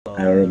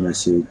error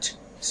message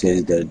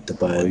says that the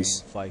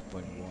BIOS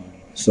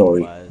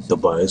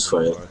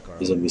file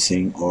is a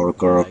missing or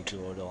corrupt.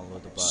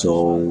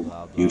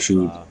 So you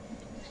should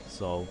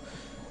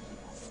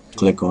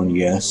click on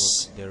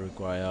yes they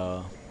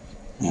require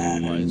BIOS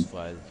and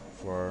file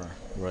for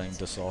running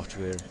the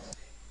software.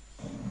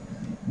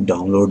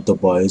 download the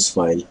BIOS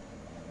file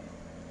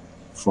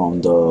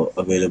from the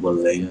available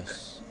link.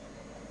 Yes.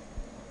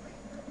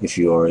 If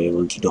you are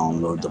able to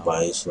download the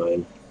BIOS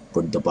file,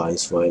 put the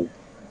BIOS file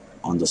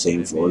on the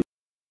same folder.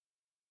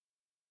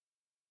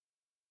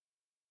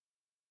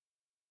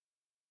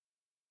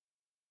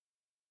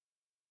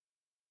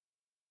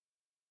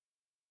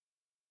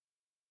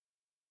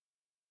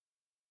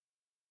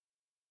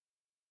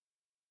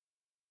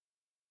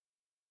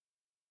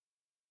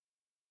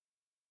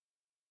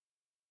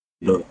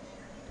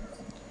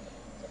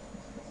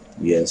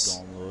 Yes,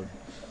 Download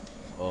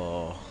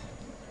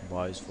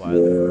BIOS file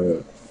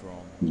where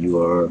from you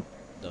are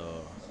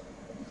the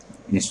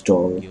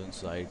install given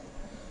site.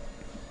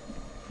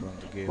 From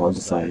the given all the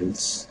site,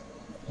 files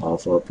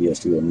of a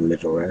PS2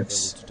 emulator able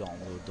X. to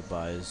download the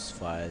BIOS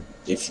file,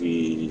 If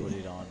we put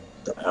it on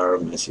the error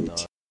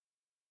message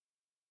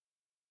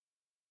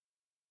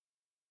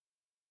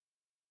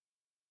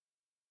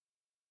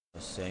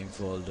the same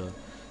folder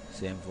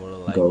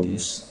like goes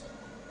this.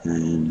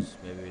 and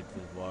Maybe it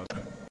will work.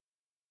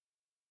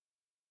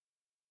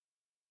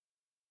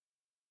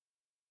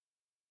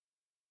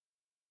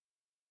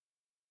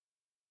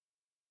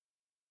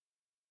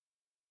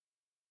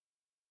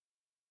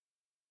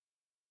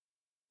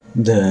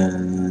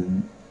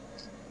 then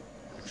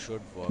It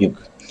should you're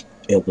work.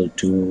 able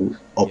to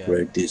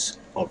operate this.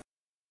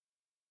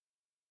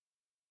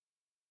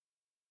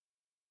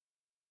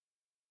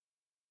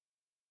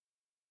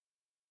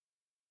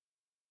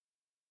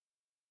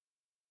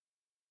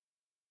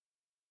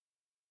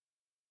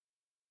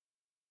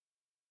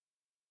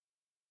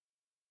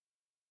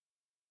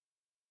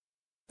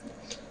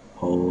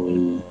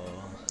 Whole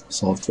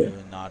software. If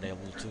you're not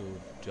able to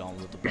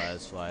download the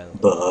BIOS file,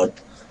 But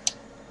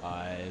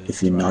I'll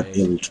if you're not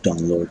try able to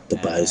download the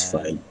BIOS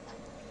file, and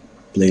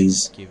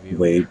please give you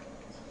wait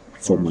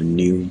for my free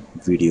new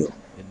video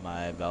in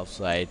my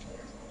website,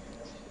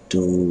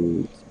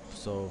 to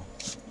so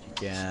you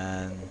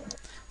can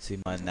see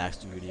my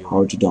next video.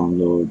 how to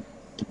download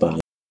the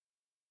BIOS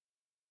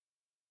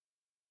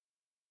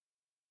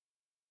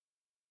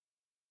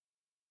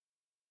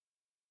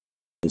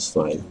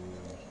file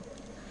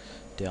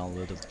To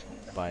download the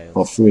BIOS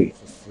for free.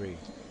 for free.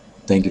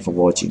 Thank you for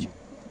watching,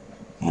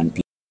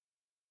 and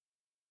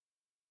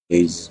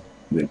please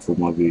wait for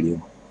my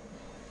video.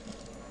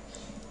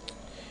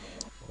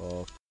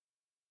 Okay.